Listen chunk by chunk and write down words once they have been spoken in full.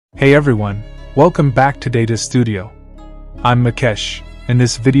Hey everyone, welcome back to Data Studio. I'm Mukesh, in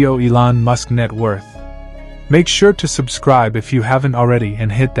this video Elon Musk net worth. Make sure to subscribe if you haven't already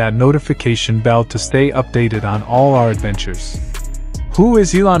and hit that notification bell to stay updated on all our adventures. Who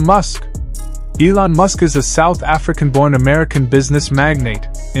is Elon Musk? Elon Musk is a South African-born American business magnate,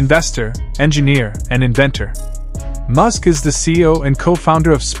 investor, engineer, and inventor. Musk is the CEO and co-founder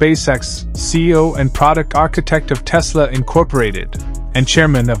of SpaceX, CEO and product architect of Tesla Incorporated, and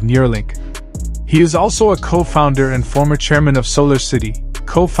chairman of Neuralink. He is also a co-founder and former chairman of SolarCity,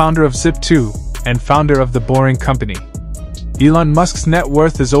 co-founder of Zip2, and founder of The Boring Company. Elon Musk's net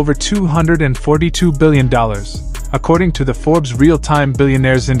worth is over $242 billion, according to the Forbes Real-Time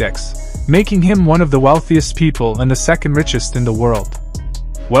Billionaires Index, making him one of the wealthiest people and the second richest in the world.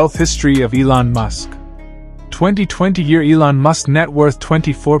 Wealth history of Elon Musk. 2020 year Elon Musk net worth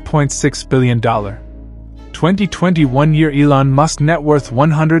 $24.6 billion. 2021 year Elon Musk net worth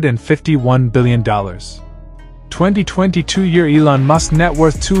 $151 billion. 2022 year Elon Musk net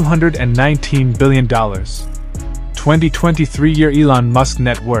worth $219 billion. 2023 year Elon Musk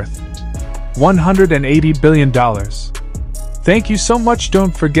net worth $180 billion. Thank you so much.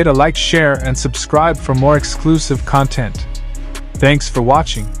 Don't forget to like, share, and subscribe for more exclusive content. Thanks for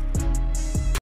watching.